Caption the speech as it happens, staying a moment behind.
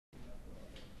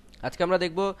আজকে আমরা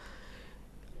দেখব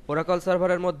ওরাকল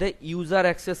সার্ভারের মধ্যে ইউজার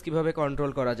অ্যাক্সেস কিভাবে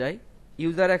কন্ট্রোল করা যায়।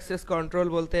 ইউজার অ্যাক্সেস কন্ট্রোল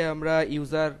বলতে আমরা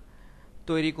ইউজার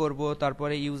তৈরি করব,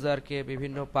 তারপরে ইউজারকে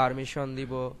বিভিন্ন পারমিশন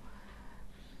দিব,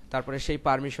 তারপরে সেই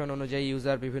পারমিশন অনুযায়ী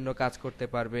ইউজার বিভিন্ন কাজ করতে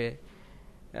পারবে,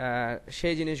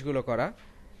 সেই জিনিসগুলো করা।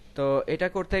 তো এটা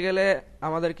করতে গেলে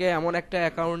আমাদেরকে এমন একটা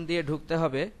অ্যাকাউন্ট দিয়ে ঢুকতে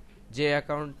হবে যে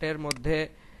অ্যাকাউন্টের মধ্যে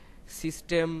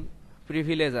সিস্টেম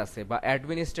প্রিভিলেজ আছে বা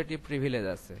অ্যাডমিনিস্ট্রেটিভ প্রিভিলেজ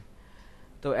আছে।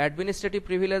 তো অ্যাডমিনিস্ট্রেটিভ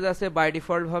প্রিভিলেজ আছে বাই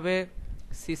ডিফল্টভাবে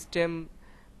সিস্টেম,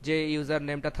 যে ইউজার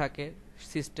নেমটা থাকে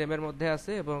সিস্টেমের মধ্যে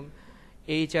আছে এবং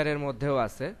এইচআর এর মধ্যেও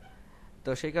আছে। তো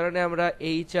সেই কারণে আমরা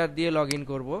এইচআর দিয়ে লগ ইন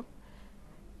করবো।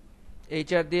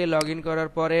 এইচআর দিয়ে লগ ইন করার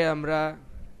পরে আমরা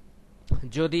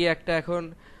যদি একটা এখন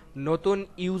নতুন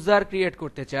ইউজার ক্রিয়েট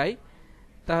করতে চাই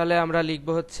তাহলে আমরা লিখব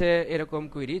হচ্ছে এরকম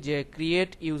কুইরি যে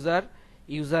ক্রিয়েট ইউজার,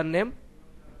 ইউজার নেম,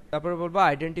 তারপরে বলবো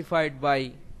আইডেন্টিফাইড বাই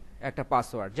একটা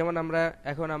পাসওয়ার্ড। যেমন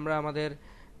আমরা আমাদের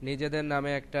নিজেদের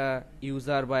নামে একটা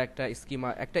ইউজার বা একটা স্কিমা,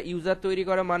 একটা ইউজার তৈরি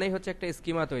করা মানেই হচ্ছে একটা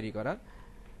স্কিমা তৈরি করা।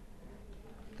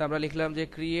 তো আমরা লিখলাম যে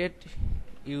create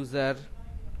user,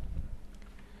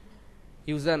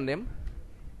 user name,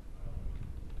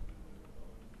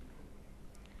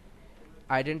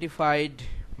 identified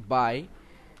by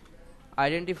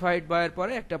এর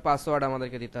পরে একটা পাসওয়ার্ড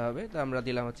আমাদেরকে দিতে হবে। তো আমরা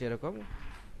দিলাম হচ্ছে এরকম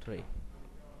 3।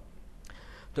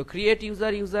 তো create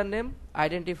user, user name,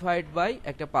 identified by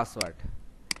একটা পাসওয়ার্ড।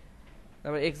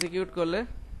 তারপর এক্সিকিউট করলে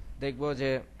দেখব যে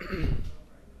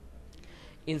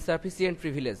ইনসাফিসিয়েন্ট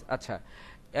প্রিভিলেজ। আচ্ছা,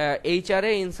 এইচআর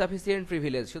এ ইনসাফিসিয়েন্ট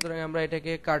প্রিভিলেজ, সুতরাং আমরা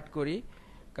এটাকে কাট করি,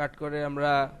 কাট করে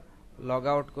আমরা লগ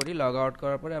আউট করি। লগ আউট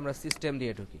করার পরে আমরা সিস্টেম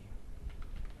দিয়ে ঢুকি,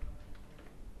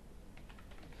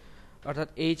 অর্থাৎ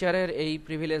এইচআর এর এই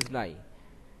প্রিভিলেজ নাই।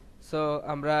 সো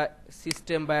আমরা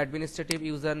সিস্টেম বা অ্যাডমিনিস্ট্রেটিভ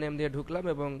ইউজার নেম দিয়ে ঢুকলাম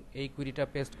এবং এই কুইরিটা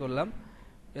পেস্ট করলাম।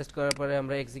 পেস্ট করার পরে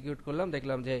আমরা এক্সিকিউট করলাম,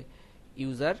 দেখলাম যে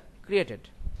ইউজার ক্রিয়েটেড।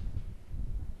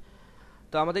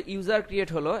 তো আমাদের ইউজার ক্রিয়েট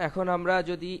হলো। এখন আমরা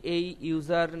যদি এই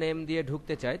ইউজার নেম দিয়ে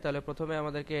ঢুকতে চাই তাহলে প্রথমে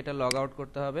আমাদেরকে এটা লগ আউট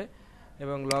করতে হবে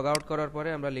এবং লগ আউট করার পরে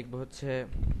আমরা লিখব হচ্ছে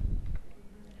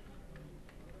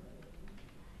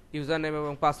ইউজার নেম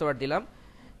এবং পাসওয়ার্ড দিলাম।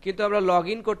 কিন্তু আমরা লগ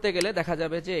ইন করতে গেলে দেখা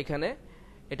যাবে যে এখানে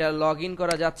এটা লগ ইন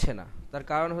করা যাচ্ছে না। তার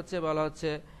কারণ হচ্ছে বলা হচ্ছে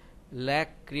ল্যাক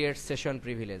ক্রিয়েট সেশন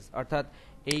প্রিভিলেজ, অর্থাৎ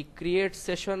এই ক্রিয়েট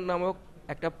সেশন নামক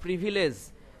একটা প্রিভিলেজ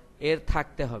এর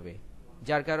থাকতে হবে,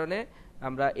 যার কারণে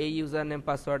আমরা এই ইউজার নেম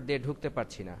পাসওয়ার্ড দিয়ে ঢুকতে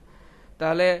পারছি না।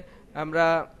 তাহলে আমরা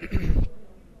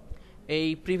এই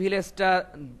প্রিভিলেজটা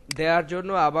দেওয়ার জন্য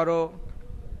আবারও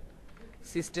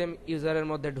সিস্টেম ইউজারের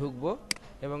মধ্যে ঢুকবো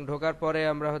এবং ঢোকার পরে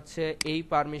আমরা হচ্ছে এই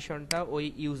পারমিশনটা ওই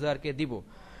ইউজারকে দিব।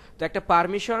 তো একটা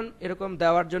পারমিশন এরকম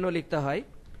দেওয়ার জন্য লিখতে হয়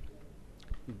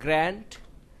গ্র্যান্ট,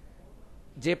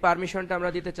 যে পারমিশনটা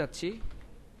আমরা দিতে চাচ্ছি,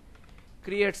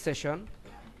 ক্রিয়েট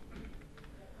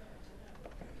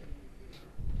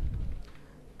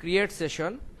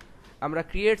সেশন, আমরা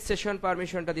ক্রিয়েট সেশন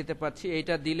পারমিশনটা দিতে পারছি।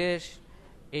 এইটা দিলে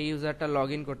এই ইউজারটা লগ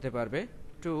ইন করতে পারবে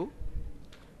টু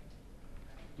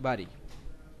বাড়ি।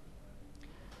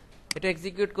 এটা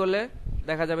এক্সিকিউট করলে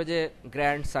দেখা যাবে যে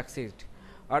গ্র্যান্ট সাকসিড,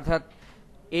 অর্থাৎ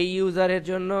এই ইউজারের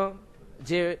জন্য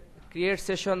যে ক্রিয়েট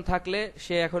সেশন থাকলে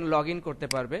সে এখন লগ ইন করতে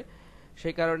পারবে,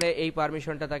 সেই কারণে এই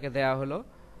পারমিশনটা তাকে দেয়া হলো।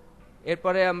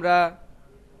 এরপরে আমরা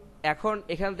এখন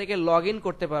এখান থেকে লগ ইন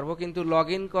করতে পারবো, কিন্তু লগ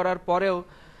ইন করার পরেও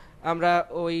আমরা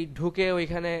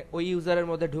ওইখানে ওই ইউজারের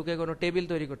মধ্যে ঢুকে কোনো টেবিল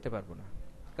তৈরি করতে পারবো না,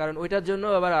 কারণ ওইটার জন্য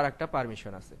আবার আর একটা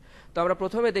পারমিশন আছে। তো আমরা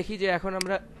প্রথমে দেখি যে এখন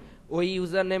আমরা ওই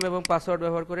ইউজার নেম এবং পাসওয়ার্ড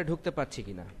ব্যবহার করে ঢুকতে পারছি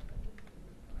কিনা।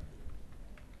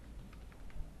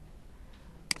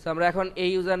 আমরা এখন এই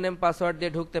ইউজার নেম পাসওয়ার্ড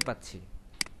দিয়ে ঢুকতে পাচ্ছি।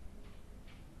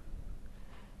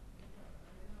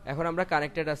 এখন আমরা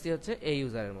কানেক্টেড আছি হচ্ছে এই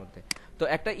ইউজারের মধ্যে। তো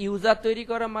একটা ইউজার তৈরি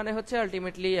করা মানে হচ্ছে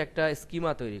আলটিমেটলি একটা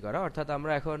স্কিমা তৈরি করা, অর্থাৎ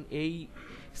আমরা এখন এই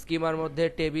স্কিমার মধ্যে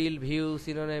টেবিল, ভিউ,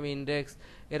 সিনোনিম, ইন্ডেক্স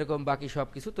এরকম বাকি সব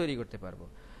কিছু তৈরি করতে পারবো।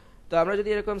 তো আমরা যদি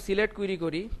এরকম সিলেক্ট কুইরি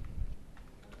করি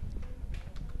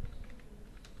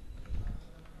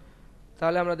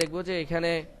তাহলে আমরা দেখব যে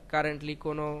এখানে কারেন্টলি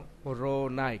কোনো রো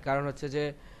নাই, কারণ হচ্ছে যে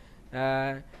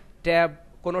ট্যাব,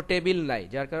 কোনো টেবিল নাই,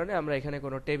 যার কারণে আমরা এখানে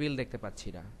কোনো টেবিল দেখতে পাচ্ছি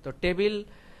না। তো টেবিল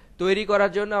তৈরি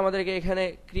করার জন্য আমাদেরকে এখানে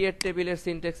ক্রিয়েট টেবিলের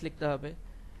সিনট্যাক্স লিখতে হবে।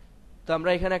 তো আমরা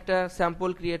এখানে একটা স্যাম্পল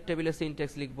ক্রিয়েট টেবিলের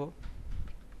সিনট্যাক্স লিখব।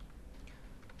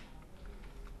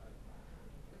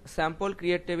 স্যাম্পল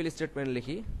ক্রিয়েট টেবিল স্টেটমেন্ট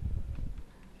লিখি,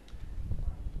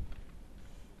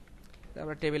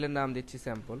 আমরা টেবিলের নাম দিচ্ছি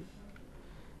স্যাম্পল।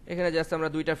 এখানে জাস্ট আমরা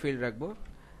দুইটা ফিল্ড রাখবো,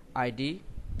 আইডি,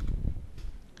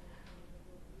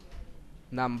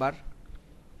 নাম্বার।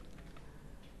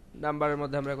 নাম্বারের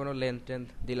মধ্যে আমরা কোনো লেন্থ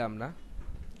দিলাম না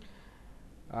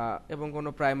এবং কোনো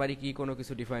প্রাইমারি কি কোনো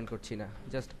কিছু ডিফাইন করছি না,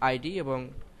 জাস্ট আইডি এবং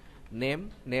নেম,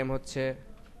 নেম হচ্ছে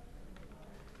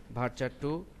varchar2,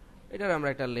 এটার আমরা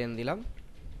একটা লেন দিলাম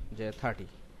যে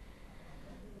 30।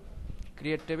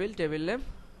 ক্রিয়েট টেবিল, টেবিল নেম,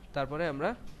 তারপরে আমরা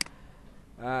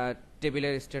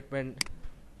টেবিলের স্টেটমেন্ট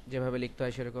যেভাবে লিখতে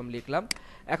হয় সেরকম লিখলাম।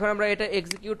 এখন আমরা এটা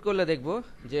এক্সিকিউট করলে দেখব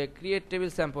যে create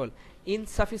table sample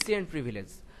insufficient privilege,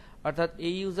 অর্থাৎ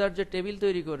এই ইউজার যে টেবিল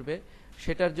তৈরি করবে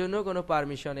সেটার জন্য কোনো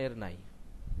পারমিশন এর নাই।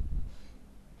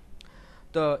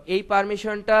 তো এই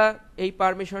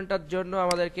পারমিশনটার জন্য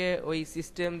আমাদেরকে ওই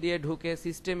সিস্টেম দিয়ে ঢুকে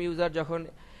সিস্টেম ইউজার যখন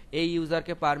এই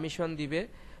ইউজারকে পারমিশন দিবে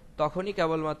তখনই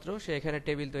কেবলমাত্র সে এখানে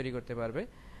টেবিল তৈরি করতে পারবে।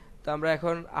 তো আমরা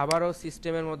এখন আবারও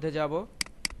সিস্টেমের মধ্যে যাব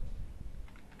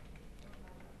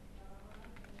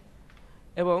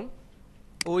এবং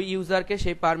ওই ইউজারকে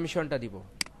সেই পারমিশনটা দিব।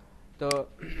 তো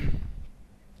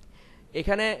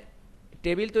এখানে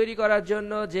টেবিল তৈরি করার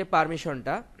জন্য যে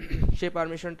পারমিশনটা, সেই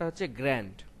পারমিশনটা হচ্ছে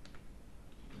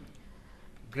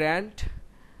grant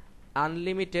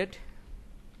unlimited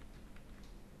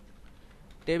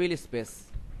table space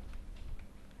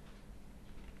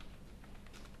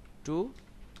two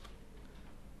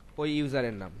ওই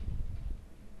ইউজারের নাম,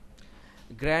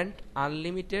 grant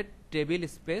unlimited table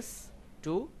space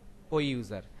two ওই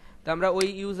ইউজার। তো আমরা ওই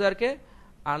ইউজারকে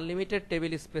আনলিমিটেড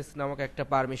টেবিল স্পেস নামক একটা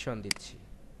পারমিশন দিচ্ছি,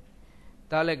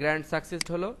 তাহলে গ্র্যান্ট সাকসেস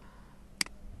হলো।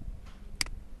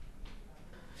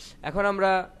 এখন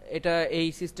আমরা এটা এই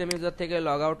সিস্টেম ইউজার থেকে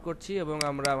লগ আউট করছি এবং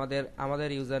আমরা আমাদের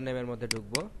ইউজার নেমের মধ্যে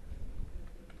ঢুকবো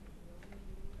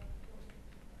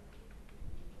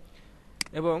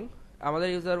এবং আমাদের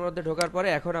ইউজারের মধ্যে ঢোকার পরে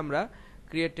এখন আমরা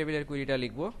ক্রিয়েট টেবিলের কুইরিটা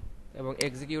লিখব এবং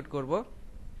এক্সিকিউট করব।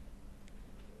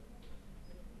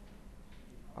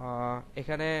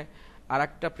 এখানে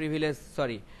আরেকটা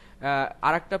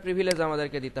প্রিভিলেজ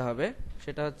আমাদেরকে দিতে হবে,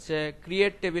 সেটা হচ্ছে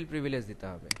ক্রিয়েট টেবিল প্রিভিলেজ দিতে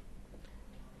হবে।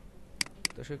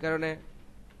 তো সেই কারণে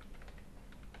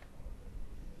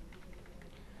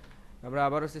আমরা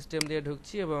আবারও সিস্টেম দিয়ে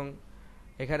ঢুকছি এবং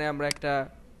এখানে আমরা একটা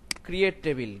create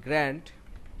table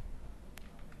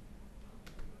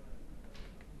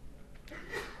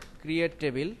create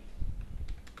table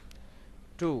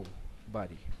two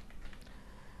বাড়ি,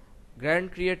 গ্র্যান্ড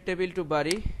ক্রিয়েট টেবিল টু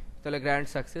বাড়ি, তাহলে গ্র্যান্ড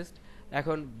সাকসেস।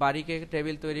 এখন বাড়িকে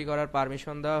টেবিল তৈরি করার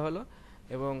পারমিশন দেওয়া হলো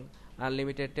এবং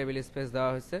আনলিমিটেড টেবিল স্পেস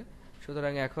দেওয়া হয়েছে,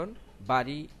 সুতরাং এখন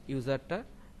বাড়ি ইউজারটা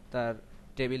তার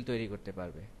টেবিল তৈরি করতে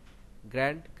পারবে।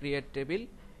 গ্র্যান্ড ক্রিয়েট টেবিল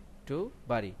টু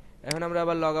বাড়ি। এখন আমরা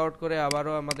আবার লগ আউট করে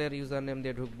আবারও আমাদের ইউজার নেম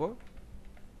দিয়ে ঢুকবো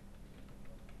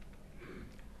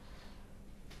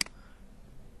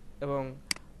এবং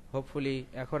হোপফুলি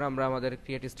এখন আমরা আমাদের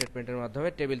ক্রিয়েট স্টেটমেন্টের মাধ্যমে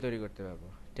টেবিল তৈরি করতে পারবো।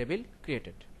 Table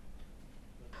created.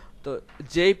 তো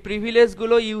যেই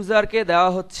প্রিভিলেজগুলো ইউজারকে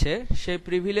দেওয়া হচ্ছে সেই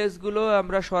প্রিভিলেজগুলো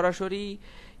আমরা সরাসরি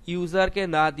ইউজারকে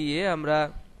না দিয়ে আমরা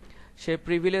সেই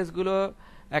প্রিভিলেজগুলো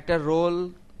একটা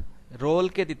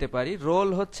রোলকে দিতে পারি। রোল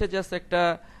হচ্ছে জাস্ট একটা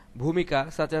ভূমিকা,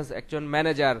 সাচ অ্যাজ একজন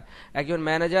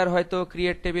ম্যানেজার হয়তো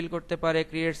ক্রিয়েট টেবিল করতে পারে,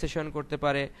 ক্রিয়েট সেশন করতে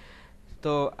পারে।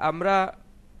 তো আমরা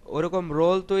ওরকম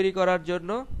রোল তৈরি করার জন্য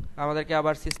আমাদেরকে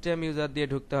আবার সিস্টেম ইউজার দিয়ে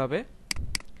ঢুকতে হবে।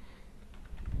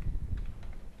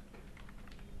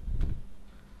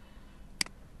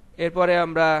 এরপরে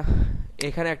আমরা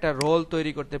এখানে একটা রোল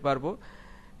তৈরি করতে পারবো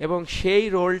এবং সেই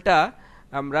রোলটা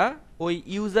আমরা ওই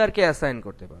ইউজারকে অ্যাসাইন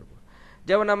করতে পারবো।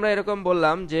 যেমন আমরা এরকম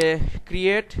বললাম যে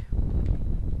ক্রিয়েট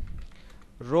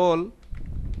রোল,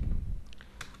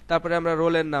 তারপরে আমরা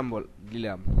রোলের নাম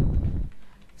দিলাম,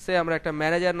 সে আমরা একটা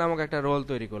ম্যানেজার নামক একটা রোল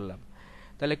তৈরি করলাম।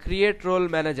 তাহলে create role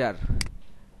manager,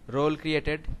 role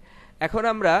created. এখন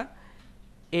আমরা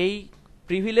এই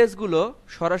প্রিভিলেজগুলো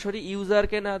সরাসরি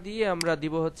ইউজারকে না দিয়ে আমরা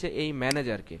দিব হচ্ছে এই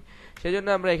ম্যানেজারকে। সেজন্য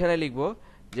আমরা এখানে লিখব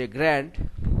যে grant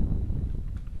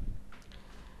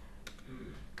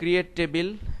create table,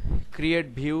 create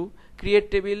view, create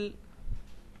table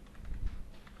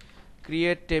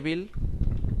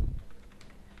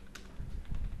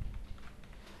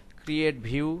create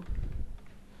view,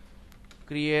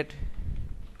 create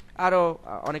আরো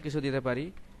অনেক কিছু দিতে পারি,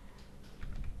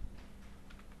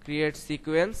 ক্রিয়েট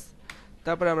সিকোয়েন্স,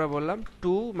 তারপরে আমরা বললাম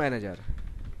টু ম্যানেজার।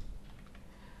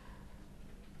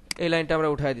 এই লাইনটা আমরা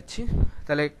উঠায় দিচ্ছি।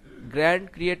 তাহলে grand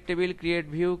create table, create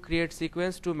view, create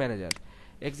sequence two manager.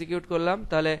 Execute করলাম,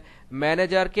 তাহলে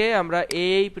ম্যানেজারকে আমরা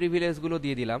এই প্রিভিলেজগুলো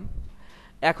দিয়ে দিলাম।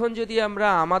 এখন যদি আমরা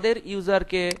আমাদের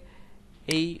ইউজারকে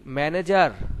এই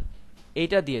ম্যানেজার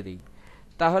এইটা দিয়ে দিই,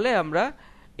 তাহলে আমরা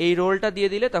এই রোলটা দিয়ে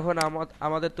দিলে তখন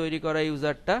আমাদের তৈরি করা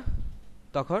ইউজারটা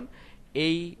তখন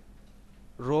এই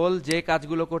রোল যে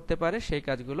কাজগুলো করতে পারে সেই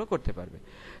কাজগুলো করতে পারবে।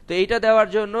 তো এইটা দেওয়ার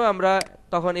জন্য আমরা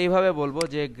তখন এইভাবে বলবো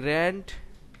যে গ্র্যান্ট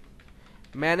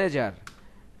ম্যানেজার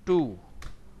টু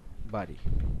বাড়ি।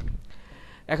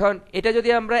 এখন এটা যদি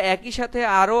আমরা একই সাথে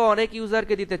আরো অনেক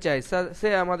ইউজারকে দিতে চাই, সে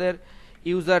আমাদের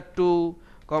ইউজার 2,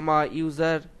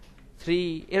 ইউজার 3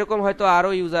 এরকম হয়তো আরো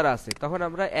ইউজার আছে, তখন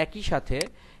আমরা একই সাথে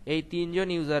এই 3 জন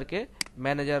ইউজারকে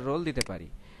ম্যানেজার রোল দিতে পারি।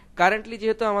 কারেন্টলি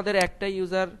যেহেতু আমাদের একটাই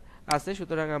ইউজার আছে,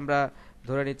 সুতরাং আমরা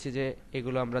ধরে নিচ্ছি যে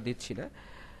এগুলো আমরা দিচ্ছি না।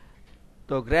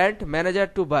 তো গ্র্যান্ট ম্যানেজার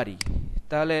টু বারি,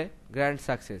 তাহলে গ্র্যান্ট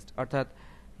সাকসেস, অর্থাৎ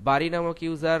বারি নামক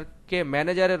ইউজারকে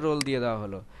ম্যানেজারের রোল দিয়ে দেওয়া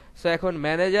হলো। সো এখন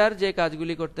ম্যানেজার যে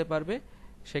কাজগুলি করতে পারবে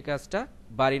সেই কাজটা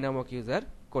বারি নামক ইউজার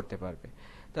করতে পারবে।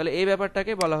 তাহলে এই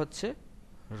ব্যাপারটাকে বলা হচ্ছে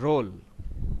রোল।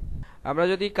 আমরা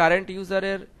যদি কারেন্ট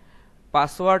ইউজারের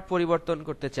পাসওয়ার্ড পরিবর্তন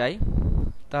করতে চাই,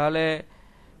 তাহলে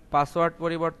পাসওয়ার্ড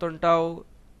পরিবর্তনটাও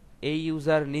এই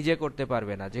ইউজার নিজে করতে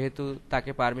পারবে না, যেহেতু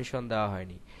তাকে পারমিশন দেওয়া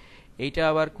হয়নি। এইটা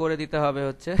আবার করে দিতে হবে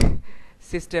হচ্ছে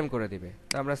সিস্টেম করে দিবে।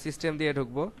 তো আমরা সিস্টেম দিয়ে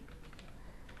ঢুকবো।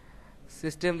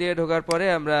 সিস্টেম দিয়ে ঢোকার পরে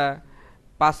আমরা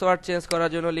পাসওয়ার্ড চেঞ্জ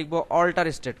করার জন্য লিখব অল্টার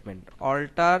স্টেটমেন্ট,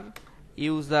 অল্টার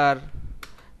ইউজার,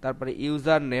 তারপরে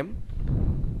user name,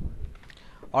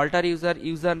 alter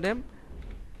user name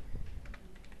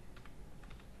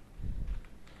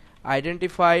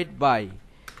identified by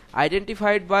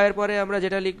এর পরে আমরা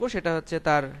যেটা লিখবো সেটা হচ্ছে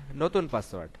তার নতুন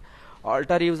password.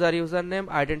 Alter user name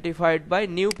identified by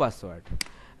new password.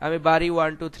 আমি বাড়ি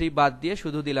 1 2 3 বাদ দিয়ে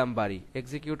শুধু দিলাম বাড়ি,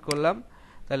 এক্সিকিউট করলাম,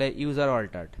 তাহলে ইউজার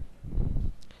অল্টার্ড।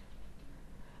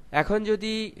 এখন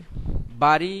যদি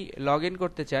বাড়ি লগ ইন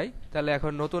করতে চাই, তাহলে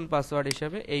এখন নতুন পাসওয়ার্ড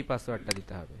হিসেবে এই পাসওয়ার্ডটা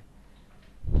দিতে হবে।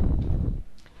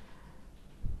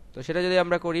 তো সেটা যদি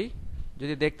আমরা করি,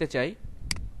 যদি দেখতে চাই,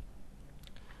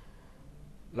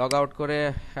 লগ আউট করে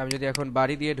আমি যদি এখন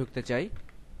বাড়ি দিয়ে ঢুকতে চাই,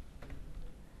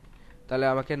 তাহলে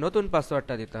আমাকে নতুন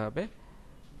পাসওয়ার্ডটা দিতে হবে,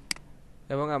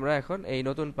 এবং আমরা এখন এই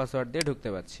নতুন পাসওয়ার্ড দিয়ে ঢুকতে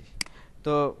পারছি।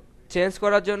 তো চেঞ্জ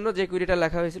করার জন্য যে কুইরিটা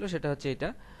লেখা হয়েছিল সেটা হচ্ছে এটা,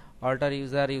 alter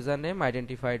user name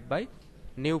identified by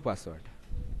new password.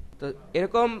 তো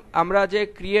এরকম আমরা যে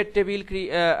ক্রিয়েট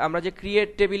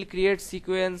টেবিল, ক্রিয়েট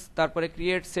সিকোয়েন্স, তারপরে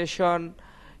ক্রিয়েট সেশন,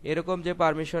 এরকম যে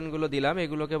পারমিশনগুলো দিলাম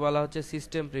এগুলোকে বলা হচ্ছে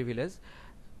সিস্টেম প্রিভিলেজ।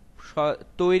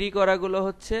 তৈরি করাগুলো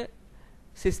হচ্ছে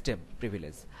সিস্টেম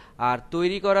প্রিভিলেজ, আর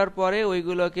তৈরি করার পরে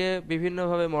ওইগুলোকে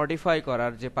বিভিন্নভাবে মডিফাই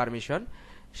করার যে পারমিশন,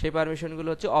 সেই পারমিশনগুলো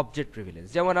হচ্ছে অবজেক্ট প্রিভিলেজ।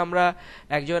 যেমন আমরা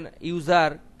একজন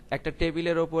ইউজার একটা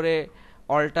টেবিলের ওপরে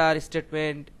alter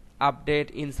statement, update,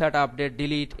 insert, update,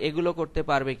 delete এগুলো করতে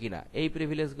পারবে কিনা, এই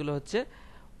প্রিভিলেজগুলো হচ্ছে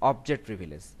অবজেক্ট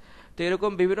প্রিভিলেজ। তো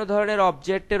এরকম বিভিন্ন ধরনের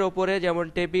অবজেক্টের ওপরে, যেমন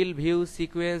table, view,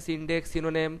 sequence, index,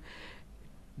 synonym,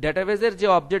 ডেটাবেজের যে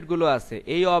অবজেক্টগুলো আছে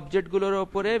এই অবজেক্টগুলোর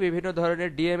ওপরে বিভিন্ন ধরনের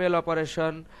ডিএমএল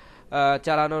অপারেশন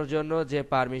চালানোর জন্য যে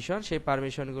পারমিশন, সেই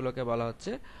পারমিশনগুলোকে বলা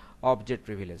হচ্ছে অবজেক্ট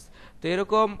প্রিভিলেজ। তো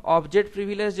এরকম অবজেক্ট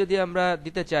প্রিভিলেজ যদি আমরা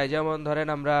দিতে চাই, যেমন ধরেন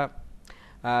আমরা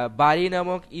বারি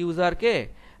নামক ইউজারকে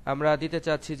আমরা দিতে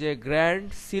চাচ্ছি যে গ্র্যান্ট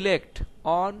সিলেক্ট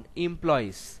অন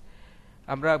এমপ্লয়িজ,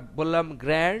 আমরা বললাম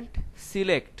grant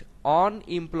select on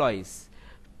employees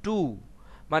two,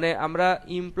 মানে আমরা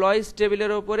এমপ্লয়িজ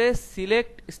টেবিলের ওপরে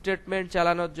সিলেক্ট স্টেটমেন্ট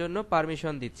চালানোর জন্য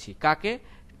পারমিশন দিচ্ছি, কাকে?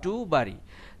 টু বারি।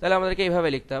 তাহলে আমাদেরকে এইভাবে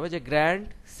লিখতে হবে যে grant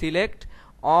select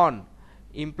on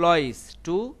employees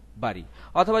two বারি।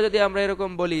 অথবা যদি আমরা এরকম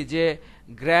বলি যে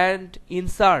grant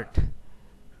insert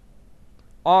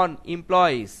on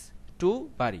employees two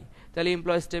বারি, তাহলে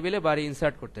এমপ্লয়িজ টেবিলে বারি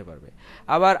ইনসার্ট করতে পারবে।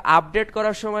 আবার আপডেট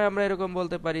করার সময় আমরা এরকম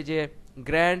বলতে পারি যে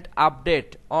grant update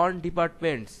on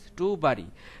departments two বারি,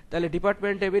 তাহলে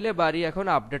ডিপার্টমেন্ট টেবিলে বারি এখন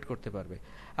আপডেট করতে পারবে।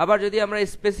 আবার যদি আমরা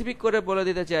স্পেসিফিক করে বলে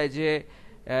দিতে চাই যে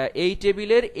এই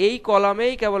টেবিলের এই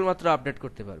কলামেই কেবলমাত্র আপডেট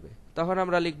করতে পারবে, তখন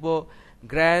আমরা লিখব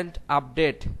গ্র্যান্ট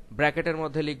আপডেট, ব্র্যাকেটের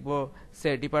মধ্যে লিখব সে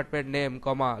ডিপার্টমেন্ট নেম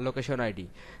কমা লোকেশন আইডি,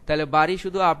 তাহলে বারি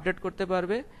শুধু আপডেট করতে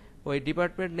পারবে ওই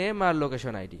ডিপার্টমেন্ট নেম আর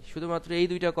লোকেশন আইডি, শুধুমাত্র এই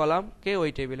দুইটা কলামকে ওই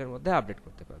টেবিলের মধ্যে আপডেট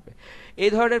করতে পারবে। এই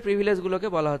ধরনের প্রিভিলেজগুলোকে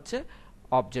বলা হচ্ছে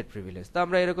অবজেক্ট প্রিভিলেজ। তো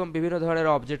আমরা এরকম বিভিন্ন ধরনের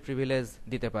অবজেক্ট প্রিভিলেজ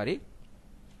দিতে পারি।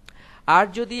 আর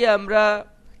যদি আমরা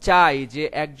চাই যে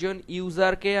একজন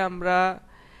ইউজারকে আমরা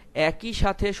একই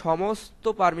সাথে সমস্ত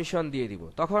পারমিশন দিয়ে দিব,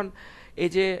 তখন এই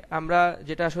যে আমরা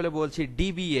যেটা আসলে বলছি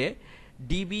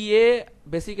ডিবিএ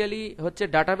বেসিক্যালি হচ্ছে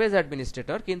ডাটাবেজ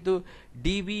অ্যাডমিনিস্ট্রেটর, কিন্তু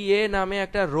ডিবিএ নামে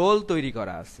একটা রোল তৈরি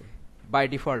করা আছে বাই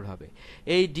ডিফল্ট ভাবে।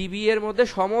 এই ডিবিএ এর মধ্যে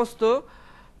সমস্ত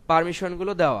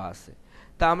পারমিশনগুলো দেওয়া আছে।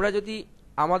 তা আমরা যদি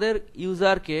আমাদের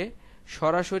ইউজারকে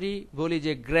সরাসরি বলি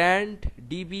যে গ্র্যান্ট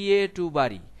ডিবিএ টু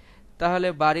বারি, তাহলে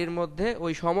বাড়ির মধ্যে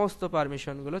ওই সমস্ত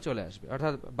পারমিশনগুলো চলে আসবে,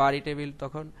 অর্থাৎ বাড়ি টেবিল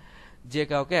তখন যে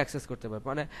কাউকে অ্যাক্সেস করতে পারবে।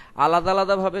 মানে আলাদা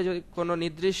আলাদাভাবে যদি কোনো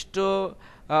নির্দিষ্ট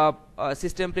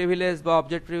সিস্টেম প্রিভিলেজ বা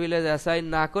অবজেক্ট প্রিভিলেজ অ্যাসাইন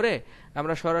না করে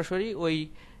আমরা সরাসরি ওই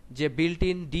যে বিল্ট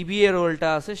ইন ডিবিএ রোলটা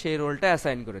আছে সেই রোলটা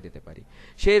অ্যাসাইন করে দিতে পারি।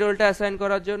 সেই রোলটা অ্যাসাইন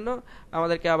করার জন্য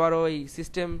আমাদেরকে আবার ওই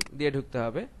সিস্টেম দিয়ে ঢুকতে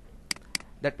হবে,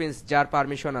 দ্যাট মিন্স যার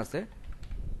পারমিশন আছে।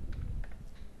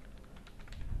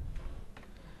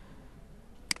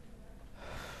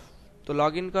 তো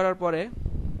লগ ইন করার পরে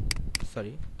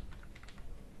সরি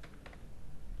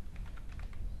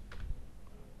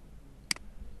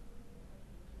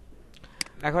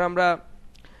এখন আমরা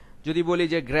যদি বলি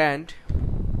যে গ্র্যান্ট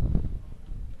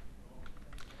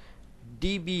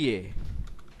ডিবিএ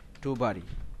টু বাড়ি,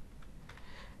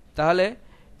 তাহলে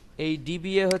এই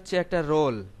ডিবিএ হচ্ছে একটা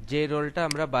রোল, যে রোলটা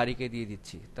আমরা বাড়িকে দিয়ে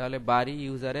দিচ্ছি। তাহলে বাড়ি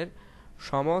ইউজারের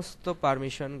সমস্ত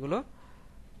পারমিশনগুলো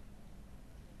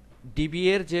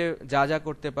ডিবিএ এর যে যা যা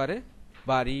করতে পারে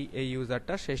বাড়ি এই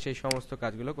ইউজারটা সেই সমস্ত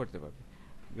কাজগুলো করতে পারবে।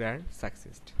 Grand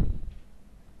succeeded.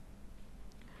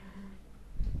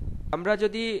 আমরা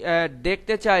যদি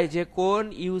দেখতে চাই যে কোন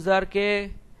ইউজারকে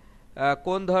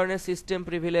কোন ধরনের সিস্টেম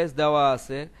প্রিভিলেজ দেওয়া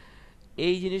আছে,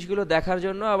 এই জিনিসগুলো দেখার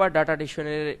জন্য আবার ডাটা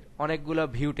ডিকশনারির অনেকগুলো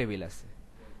ভিউ টেবিল আছে।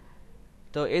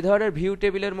 তো এই ধরনের ভিউ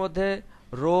টেবিলের মধ্যে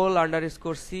রোল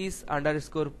আন্ডারস্কোর সিস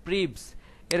আন্ডারস্কোর প্রিভস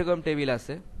এরকম টেবিল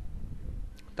আছে।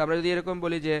 তো আমরা যদি এরকম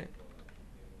বলি যে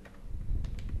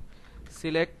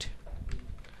select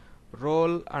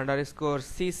role underscore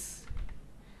cis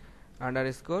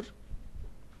underscore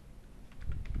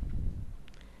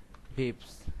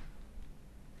প্রিভস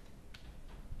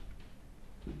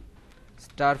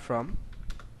star from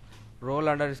role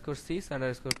underscore cis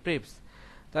underscore প্রিভস,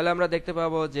 তাহলে আমরা দেখতে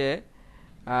পাবো যে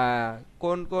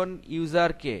কোন কোন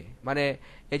ইউজারকে, মানে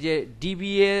এই যে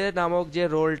ডিবিএ নামক যে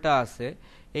রোলটা আছে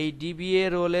এই ডিবিএ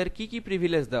রোলের কি কি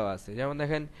প্রিভিলেজ দেওয়া আছে। যেমন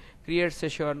দেখেন create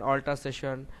session, alter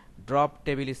session, drop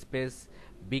table space,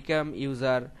 become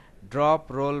user, drop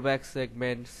roll back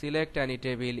segment, select Annie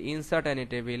table, insert Annie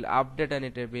table, update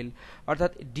Annie table,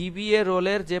 অর্থাৎ ডিবিএ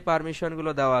রোলের যে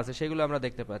পারমিশনগুলো দেওয়া আছে সেগুলো আমরা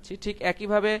দেখতে পাচ্ছি। ঠিক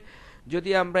একইভাবে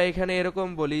যদি আমরা এখানে এরকম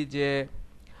বলি যে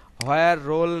হোয়ার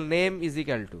role name is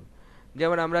equal to,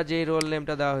 যেমন আমরা যেই রোল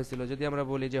নেমটা দেওয়া হয়েছিল, যদি আমরা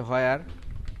বলি যে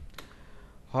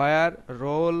হোয়ার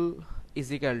রোল ইজ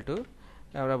ইকাল টু,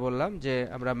 আমরা বললাম যে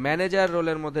আমরা ম্যানেজার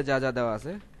রোলের মধ্যে যা যা দেওয়া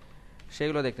আছে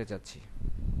সেগুলো দেখতে চাচ্ছি।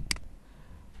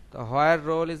 তো হোয়ার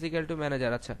role is equal to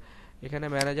manager, আচ্ছা এখানে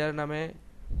ম্যানেজার নামে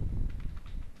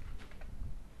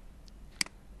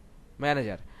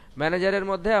ম্যানেজারের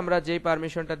মধ্যে আমরা যেই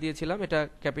পারমিশনটা দিয়েছিলাম এটা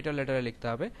ক্যাপিটাল লেটারে লিখতে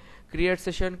হবে। Create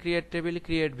session, create table,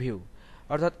 create view,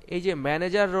 অর্থাৎ এই যে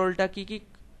ম্যানেজার রোলটা কি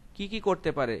কি করতে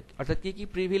পারে, অর্থাৎ কি কি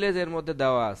প্রিভিলেজ এর মধ্যে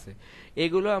দেওয়া আছে,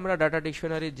 এগুলো আমরা ডাটা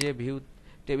ডিকশনারির যে ভিউ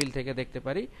টেবিল থেকে দেখতে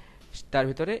পারি। তার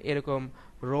ভিতরে এরকম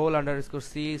রোল আন্ডারস্কোর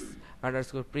সিস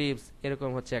আন্ডারস্কোর প্রিভস এরকম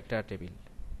হচ্ছে একটা টেবিল।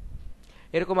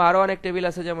 এরকম আরো অনেক টেবিল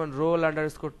আছে, যেমন রোল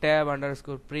আন্ডারস্কোর ট্যাব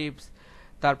আন্ডারস্কোর প্রিভস।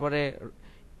 তারপরে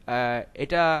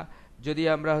এটা যদি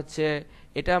আমরা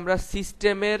এটা আমরা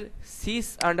সিস্টেমের সিস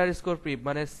আন্ডারস্কোর প্রিভ,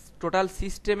 মানে টোটাল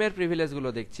সিস্টেমের প্রিভিলেজগুলো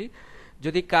দেখছি।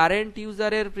 যদি কারেন্ট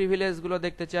ইউজারের প্রিভিলেজগুলো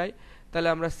দেখতে চাই তাহলে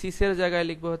আমরা সিসের জায়গায়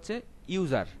লিখবো হচ্ছে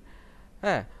ইউজার,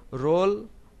 হ্যাঁ, রোল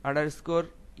আন্ডারস্কোর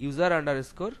ইউজার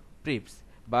আন্ডারস্কোর প্রিভস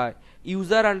বা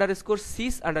user underscore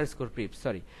cis underscore প্রিভস,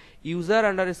 sorry user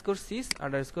underscore cis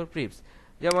underscore প্রিভস।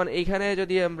 যেমন এইখানে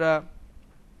যদি আমরা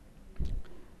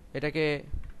এটাকে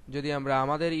যদি আমরা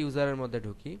আমাদের ইউজারের মধ্যে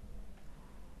ঢুকি,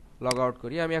 লগ আউট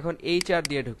করি, আমি এখন HR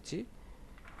দিয়ে ঢুকছি।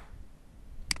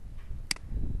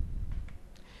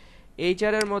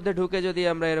 HR এর মধ্যে ঢুকে যদি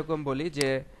আমরা এরকম বলি যে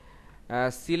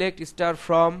select star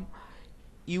from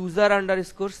user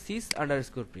underscore cis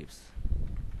underscore প্রিভস,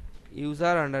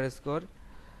 user underscore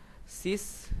cis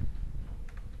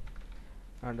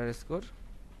underscore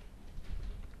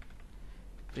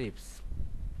প্রিভস,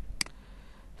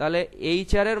 তাহলে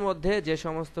HR এর মধ্যে যে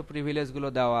সমস্ত প্রিভিলেজগুলো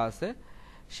দেওয়া আছে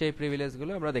সেই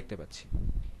প্রিভিলেজগুলো আমরা দেখতে পাচ্ছি।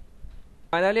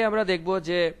 ফাইনালি আমরা দেখব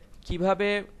যে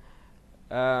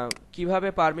কিভাবে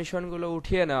পারমিশনগুলো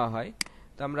উঠিয়ে নেওয়া হয়।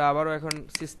 তো আমরা আবারও এখন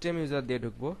সিস্টেম ইউজার দিয়ে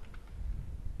ঢুকবো।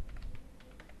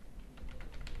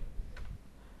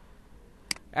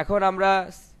 এখন আমরা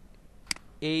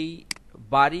এই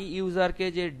বাড়ি ইউজারকে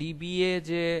যে ডিবিএ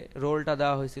যে রোলটা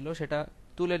দেওয়া হয়েছিল সেটা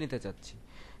তুলে নিতে চাচ্ছি।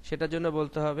 সেটার জন্য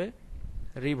বলতে হবে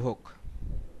রিভোক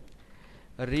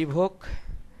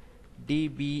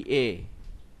ডিবিএ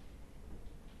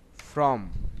ফ্রম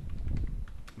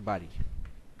বাড়ি,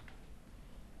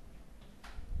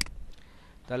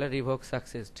 তাহলে রিভোক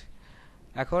সাকসেসড।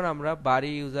 এখন আমরা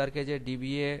বাড়ি ইউজারকে যে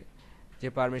ডিবিএ যে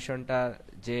পারমিশনটা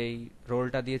যেই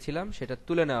রোলটা দিয়েছিলাম সেটা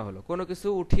তুলে নেওয়া হলো। কোনো কিছু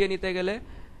উঠিয়ে নিতে গেলে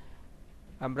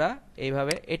আমরা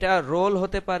এইভাবে, এটা রোল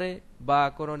হতে পারে বা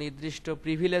কোনো নির্দিষ্ট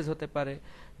প্রিভিলেজ হতে পারে,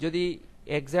 যদি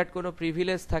এক্সাক্ট কোনো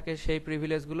প্রিভিলেজ থাকে সেই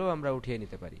প্রিভিলেজগুলো আমরা উঠিয়ে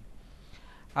নিতে পারি।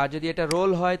 আর যদি এটা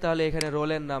রোল হয় তাহলে এখানে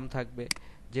রোলের নাম থাকবে,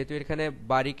 যেহেতু এখানে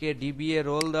বাড়িকে ডিবিএ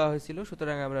রোল দেওয়া হয়েছিল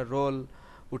সুতরাং আমরা রোল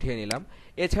উঠিয়ে নিলাম।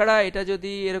 এছাড়া এটা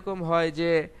যদি এরকম হয়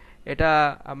যে এটা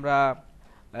আমরা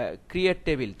ক্রিয়েট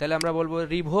টেবিল, তাহলে আমরা বলবো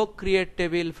রিভোক ক্রিয়েট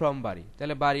টেবিল ফ্রম বাড়ি,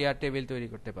 তাহলে বাড়ি আর টেবিল তৈরি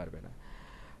করতে পারবে না।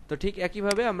 তো ঠিক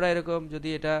একইভাবে আমরা এরকম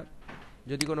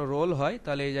যদি কোনো রোল হয়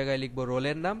তাহলে এই জায়গায় লিখবো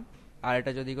রোলের নাম, আর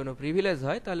এটা যদি কোনো প্রিভিলেজ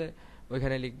হয় তাহলে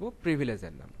ওইখানে লিখবো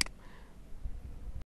প্রিভিলেজের নাম।